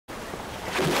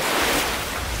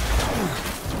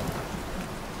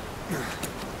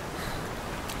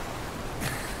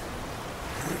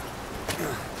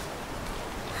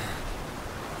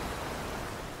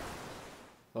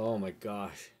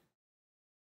gosh.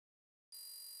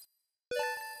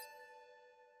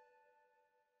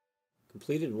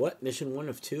 Completed what? Mission 1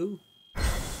 of 2?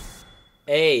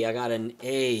 A. I got an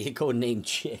A. Codename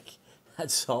Chick.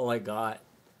 That's all I got.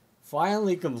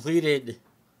 Finally completed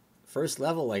first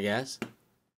level, I guess.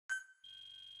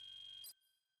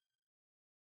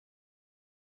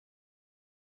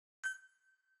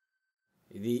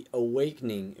 The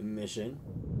Awakening mission.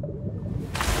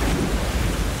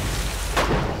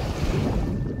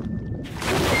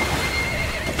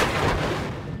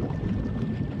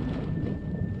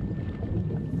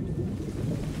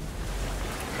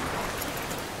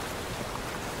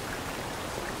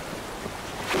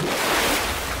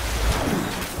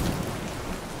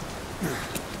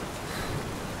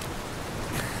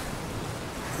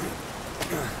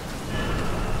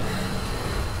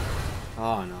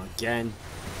 Oh no, again.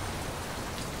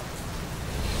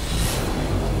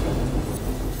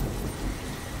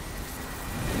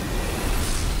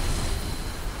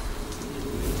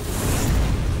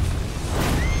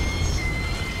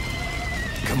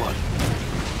 Come on.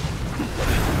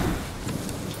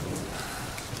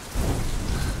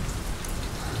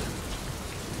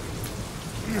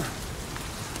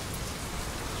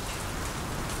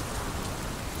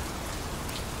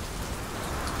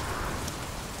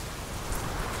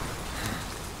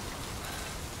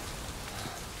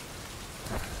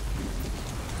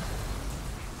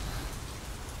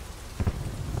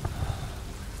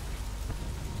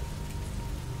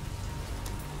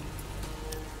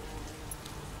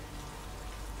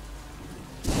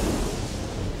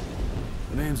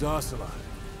 My name's Ocelot.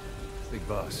 Big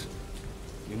boss.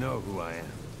 You know who I am.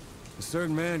 A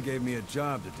certain man gave me a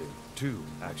job to do. Two,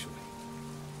 actually.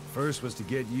 First was to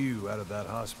get you out of that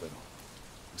hospital.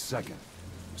 The second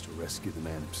was to rescue the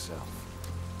man himself.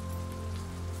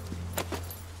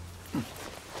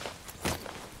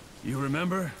 You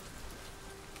remember?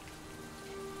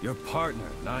 Your partner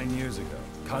 9 years ago,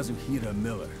 Kazuhira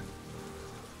Miller.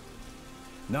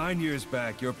 9 years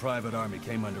back, your private army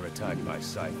came under attack by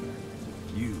Cypher.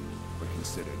 You were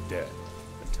considered dead.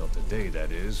 Until today,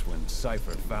 that is, when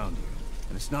Cypher found you.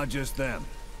 And it's not just them.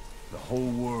 The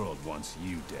whole world wants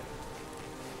you dead.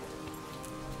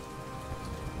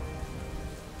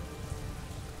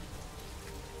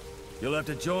 You'll have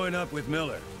to join up with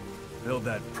Miller. Build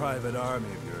that private army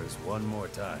of yours one more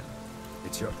time.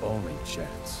 It's your only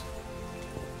chance.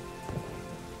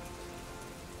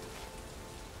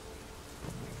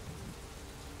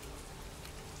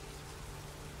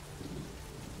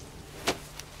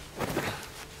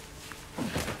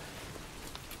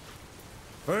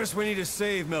 First, we need to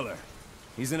save Miller.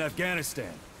 He's in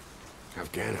Afghanistan.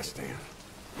 Afghanistan?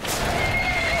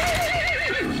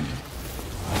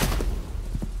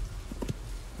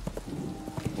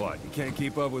 What, you can't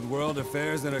keep up with world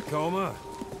affairs in a coma?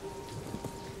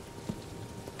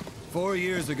 4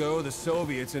 years ago, the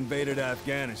Soviets invaded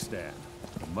Afghanistan.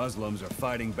 The Muslims are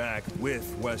fighting back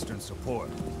with Western support.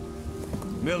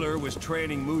 Miller was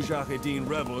training Mujahideen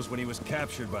rebels when he was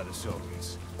captured by the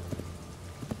Soviets.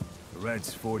 The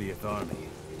Reds' 40th Army.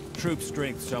 Troop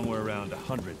strength somewhere around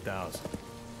 100,000.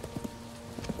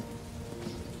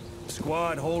 The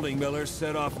squad holding Miller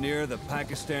set off near the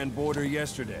Pakistan border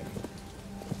yesterday.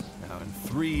 Now, in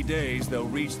 3 days, they'll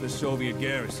reach the Soviet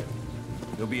garrison.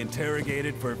 They'll be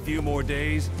interrogated for a few more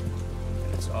days,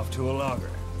 and it's off to a lager.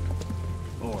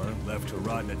 Or left to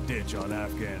rot in a ditch on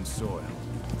Afghan soil.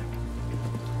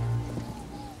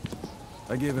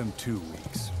 I give him 2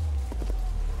 weeks.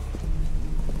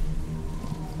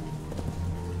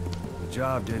 The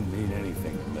job didn't mean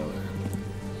anything to Miller.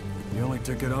 He only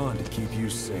took it on to keep you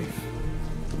safe.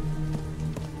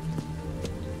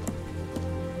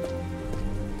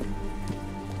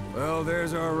 Well,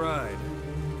 there's our ride.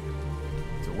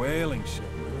 It's a whaling ship.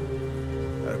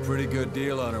 Had a pretty good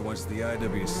deal on her once the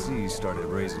IWC started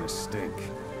raising a stink.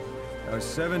 Now, it's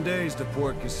 7 days to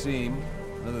Port Qasim,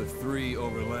 another 3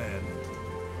 overland.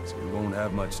 So we won't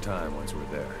have much time once we're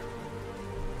there.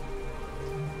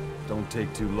 Don't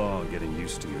take too long getting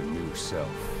used to your new self.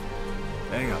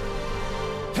 Hang on.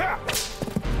 Ha!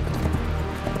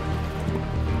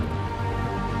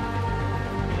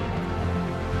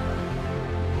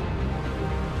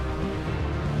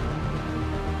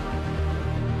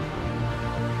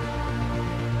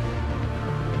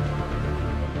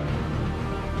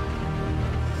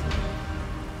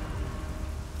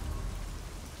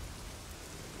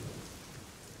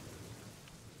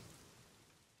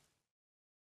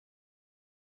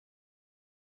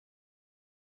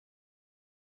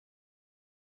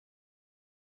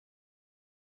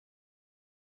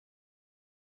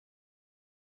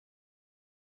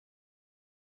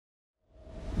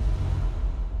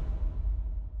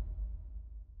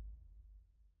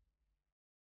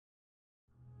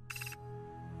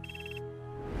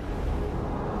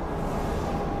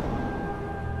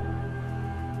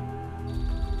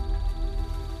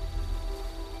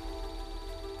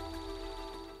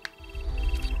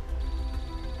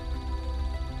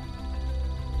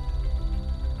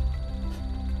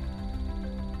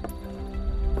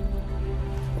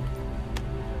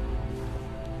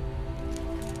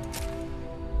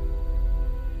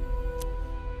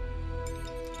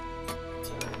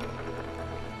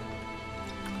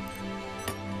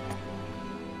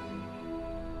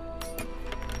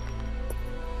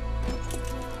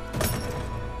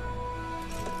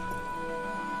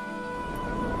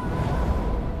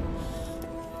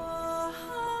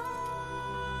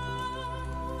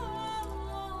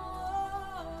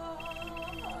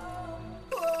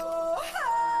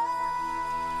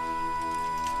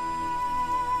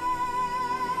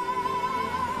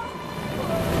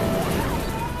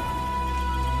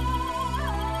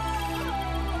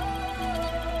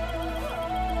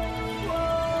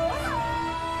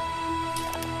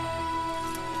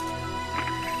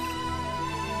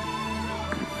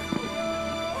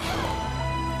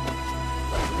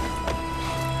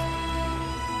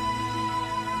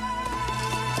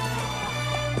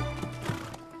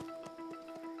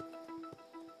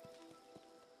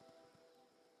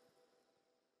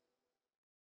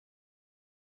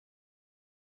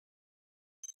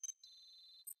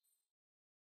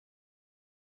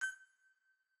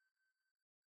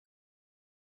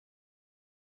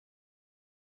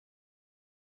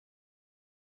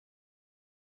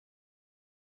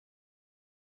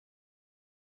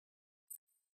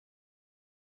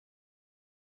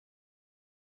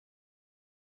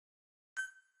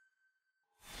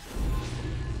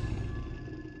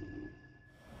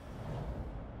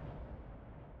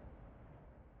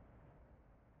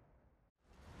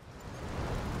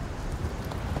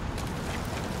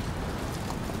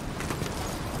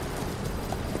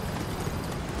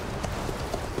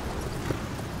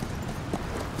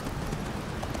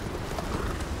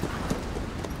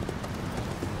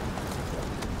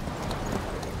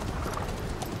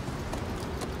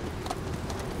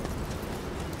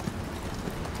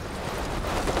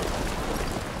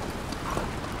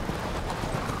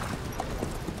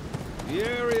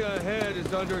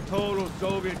 is under total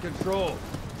Soviet control.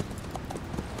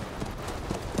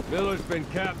 Miller's been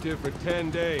captive for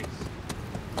 10 days.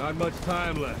 Not much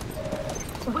time left.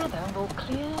 Weather will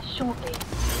clear shortly.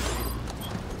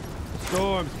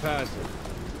 Storm's passing.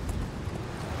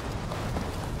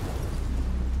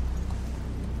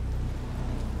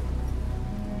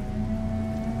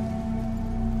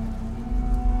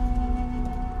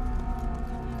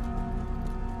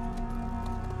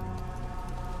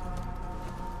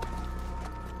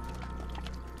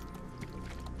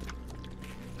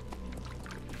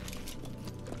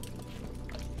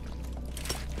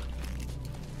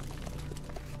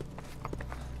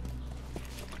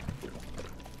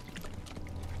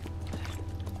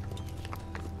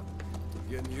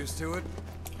 Getting used to it?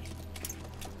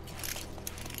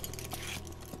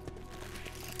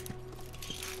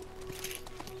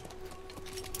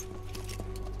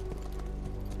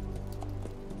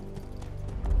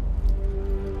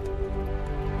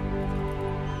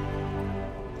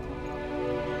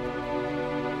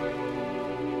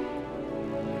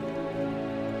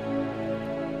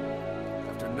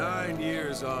 After 9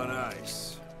 years on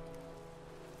ice,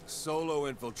 solo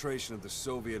infiltration of the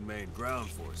Soviet main ground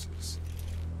forces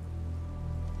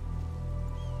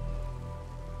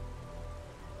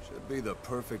should be the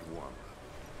perfect one.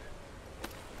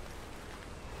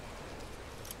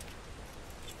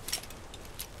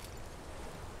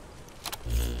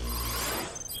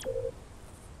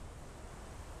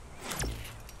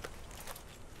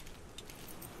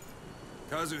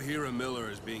 Kazuhira Miller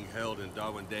is being held in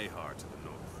Dawandehar to the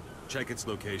north. Check its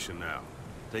location now.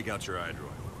 Take out your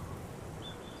iDroid.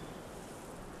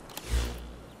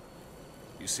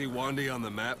 You see Wandi on the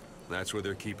map? That's where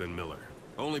they're keeping Miller.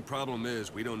 Only problem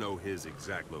is, we don't know his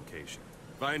exact location.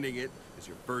 Finding it is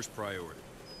your first priority.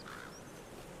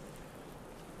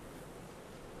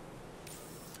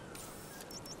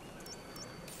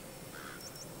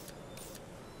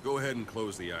 Go ahead and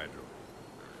close the iDroid.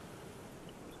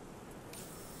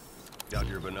 Got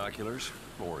your binoculars?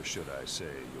 Or should I say,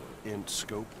 your int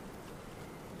scope?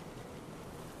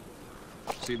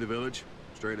 See the village?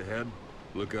 Straight ahead?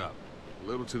 Look up. A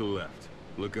little to the left.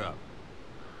 Look up.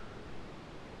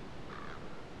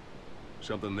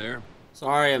 Something there?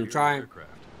 Sorry, I'm trying. Aircraft.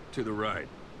 To the right.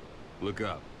 Look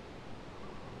up.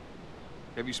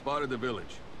 Have you spotted the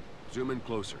village? Zoom in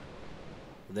closer.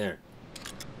 There.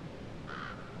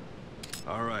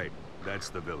 All right, that's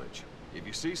the village. If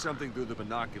you see something through the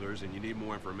binoculars and you need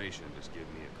more information, just give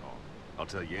me a call. I'll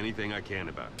tell you anything I can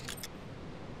about it.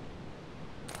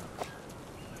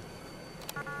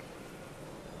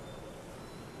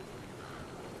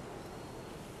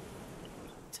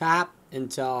 Tap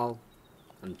until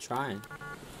I'm trying.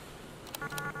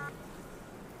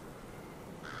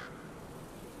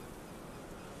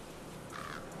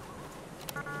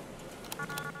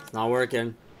 It's not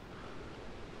working.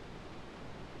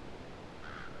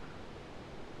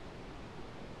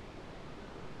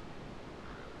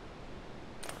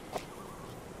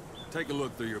 Take a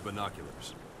look through your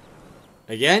binoculars.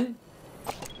 Again?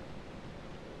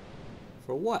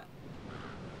 For what?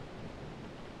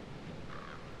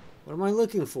 What am I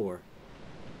looking for?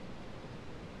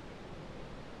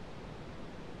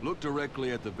 Look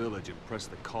directly at the village and press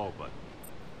the call button.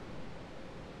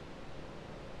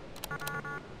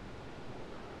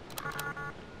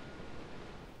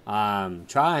 I'm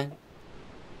trying.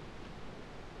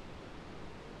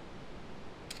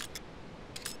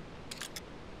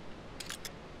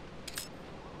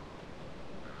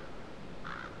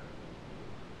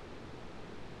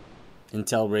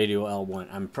 Intel radio L1.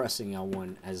 I'm pressing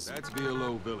L1 as... That's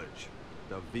Violo Village.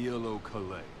 The Violo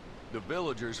Calais. The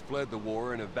villagers fled the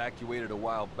war and evacuated a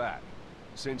while back.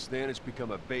 Since then, it's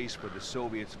become a base for the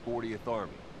Soviets' 40th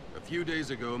Army. A few days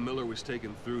ago, Miller was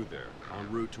taken through there,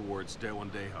 en route towards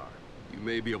Dawandehar. You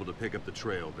may be able to pick up the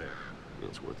trail there.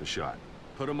 It's worth a shot.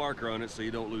 Put a marker on it so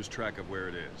you don't lose track of where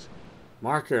it is.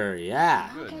 Marker, yeah.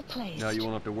 Good. Now you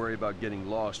won't have to worry about getting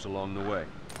lost along the way.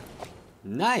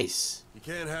 Nice. You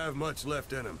can't have much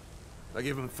left in him. I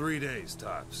give him 3 days,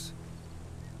 tops.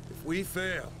 If we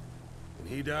fail, and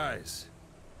he dies,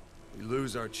 we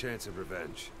lose our chance of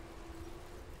revenge.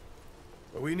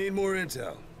 But we need more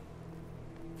intel.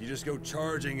 If you just go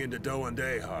charging into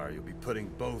Dawandehar, you'll be putting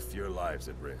both your lives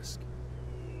at risk.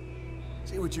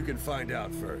 See what you can find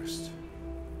out first.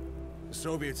 The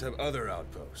Soviets have other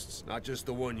outposts, not just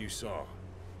the one you saw.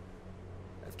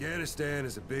 Afghanistan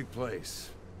is a big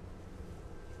place.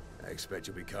 I expect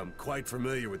you'll become quite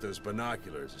familiar with those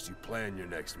binoculars as you plan your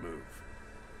next move.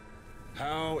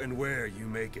 How and where you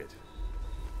make it,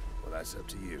 well, that's up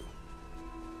to you.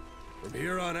 From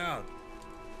here on out,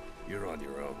 you're on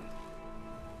your own.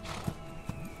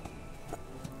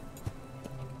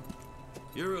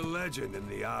 You're a legend in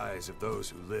the eyes of those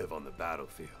who live on the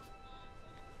battlefield.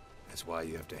 That's why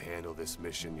you have to handle this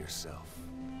mission yourself.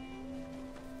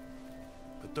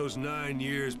 Put those 9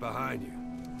 years behind you,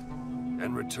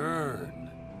 and return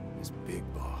as Big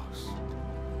Boss.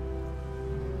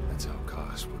 That's how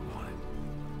Koss would want it.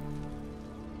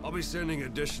 I'll be sending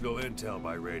additional intel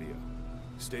by radio.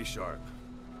 Stay sharp.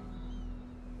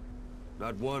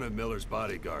 Not one of Miller's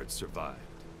bodyguards survived.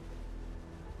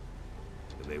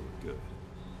 And they were good.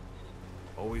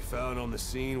 All we found on the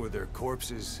scene were their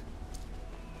corpses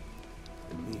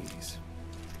and knees.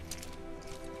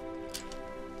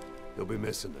 You'll be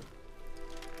missing them.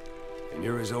 And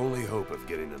you're his only hope of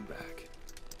getting them back.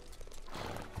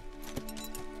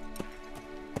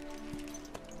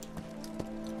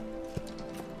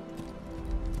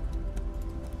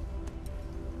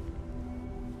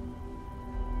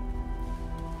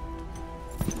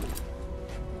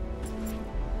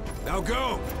 Now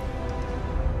go!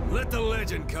 Let the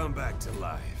legend come back to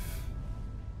life.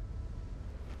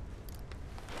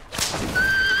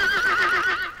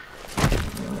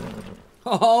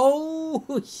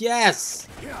 Oh, yes!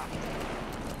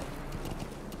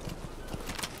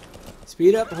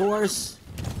 Speed up, horse.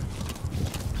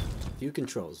 View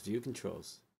controls, view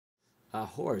controls.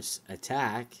 Horse,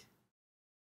 attack.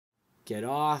 Get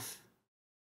off.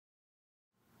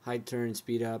 Hide turn,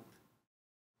 speed up.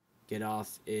 Get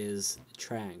off is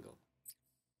triangle.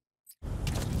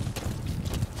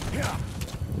 Yeah.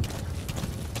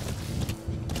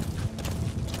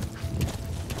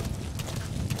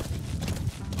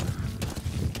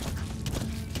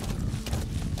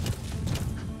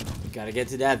 Gotta get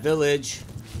to that village.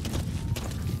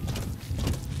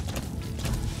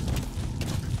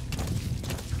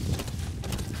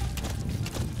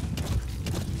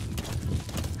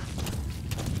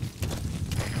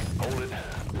 Hold it.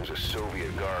 There's a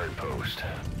Soviet guard post.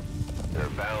 They're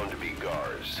bound to be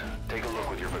guards. Take a look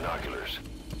with your binoculars.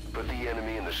 Put the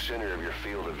enemy in the center of your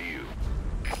field of view.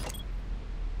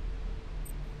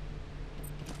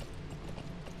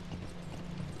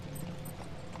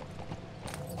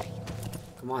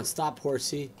 Come on, stop,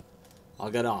 horsey.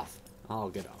 I'll get off. I'll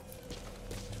get off.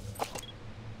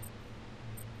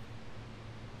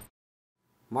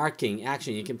 Marking.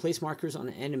 Action. You can place markers on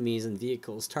enemies and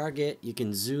vehicles. Target. You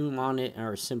can zoom on it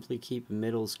or simply keep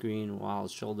middle screen while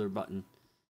shoulder button.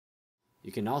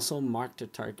 You can also mark the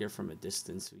target from a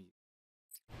distance.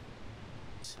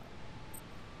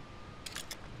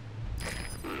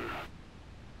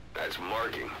 That's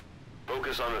marking.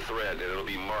 Focus on a thread and it'll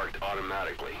be marked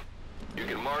automatically. You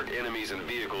can mark enemies and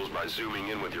vehicles by zooming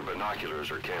in with your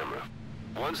binoculars or camera.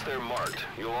 Once they're marked,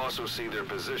 you'll also see their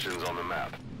positions on the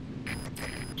map.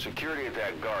 Security at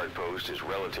that guard post is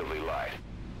relatively light.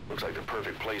 Looks like the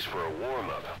perfect place for a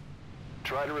warm-up.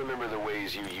 Try to remember the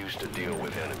ways you used to deal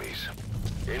with enemies.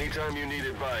 Anytime you need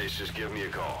advice, just give me a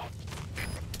call.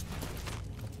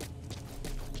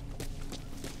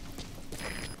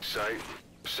 Sight,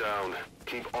 sound,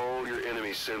 keep all your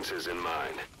enemy senses in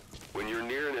mind. When you're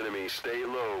near an enemy, stay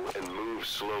low and move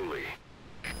slowly.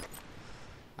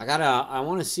 I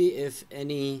want to see if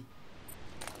any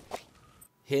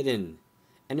hidden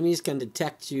enemies can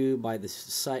detect you by the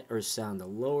sight or sound. The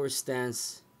lower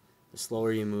stance, the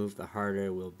slower you move, the harder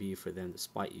it will be for them to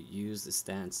spot you. Use the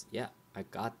stance. Yeah, I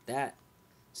got that.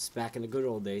 Just back in the good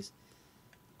old days.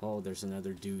 Oh, there's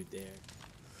another dude there.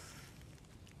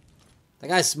 That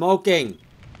guy's smoking.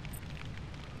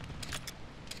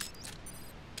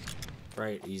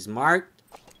 Right, he's marked.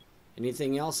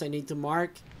 Anything else I need to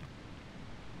mark?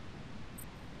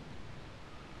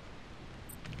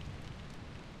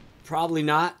 Probably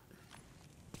not.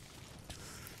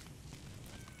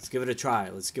 Let's give it a try.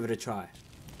 Let's give it a try.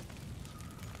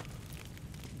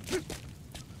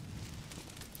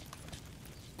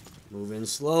 Move in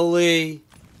slowly.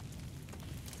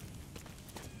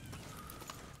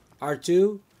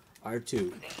 R2.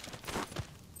 R2.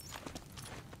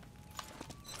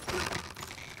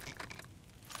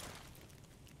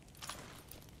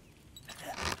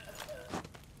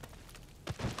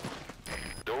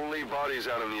 Don't leave bodies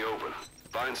out in the open.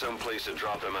 Find some place to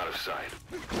drop them out of sight.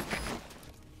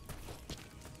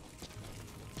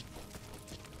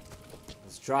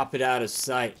 Let's drop it out of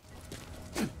sight.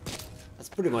 That's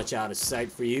pretty much out of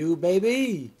sight for you,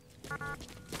 baby. How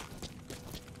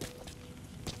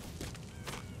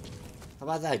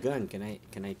about that gun? Can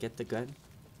I get the gun?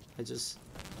 Oh,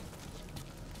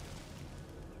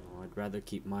 I'd rather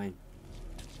keep mine.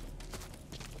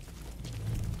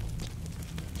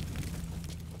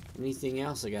 Anything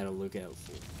else I gotta look out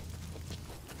for?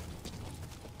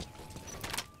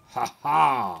 Ha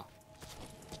ha!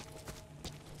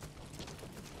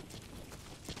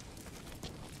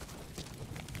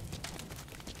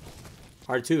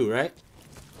 Part 2, right?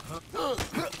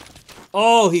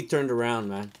 Oh, he turned around,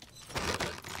 man.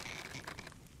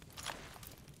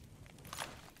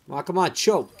 Oh, come on,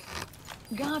 choke.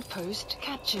 Guard post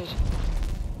captured.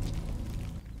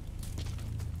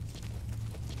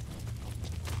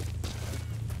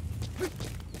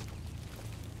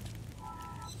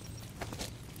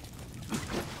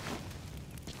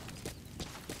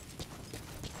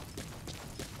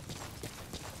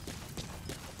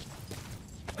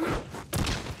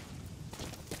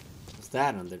 What's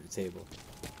that under the table?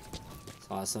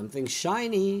 Saw something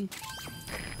shiny.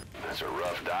 That's a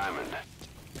rough diamond.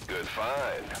 Good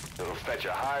find. It'll fetch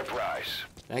a high price.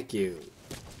 Thank you.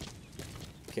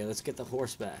 Okay, let's get the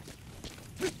horse back.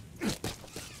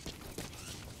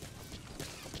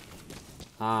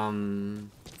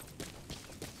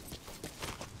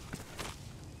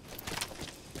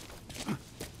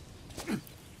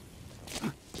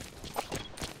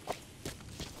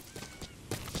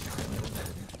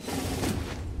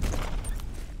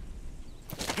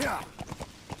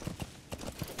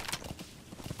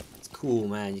 It's cool,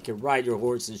 man. You can ride your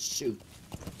horse and shoot.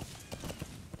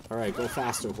 Alright, go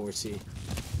faster, horsey.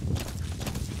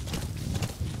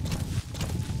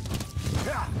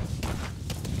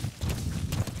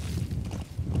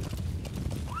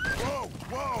 Whoa,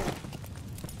 whoa!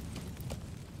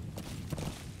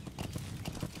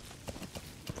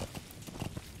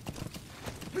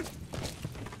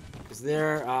 Is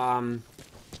there,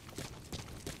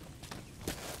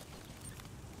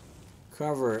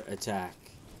 cover attack?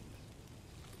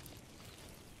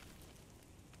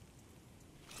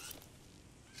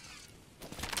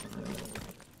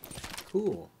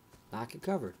 Cool. Knock it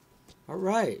covered.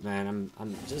 Alright, man.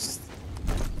 I'm just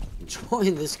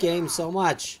enjoying this game so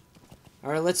much.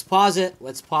 Alright, let's pause it.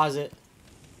 Let's pause it.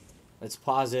 Let's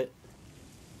pause it.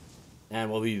 And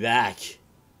we'll be back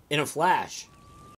in a flash.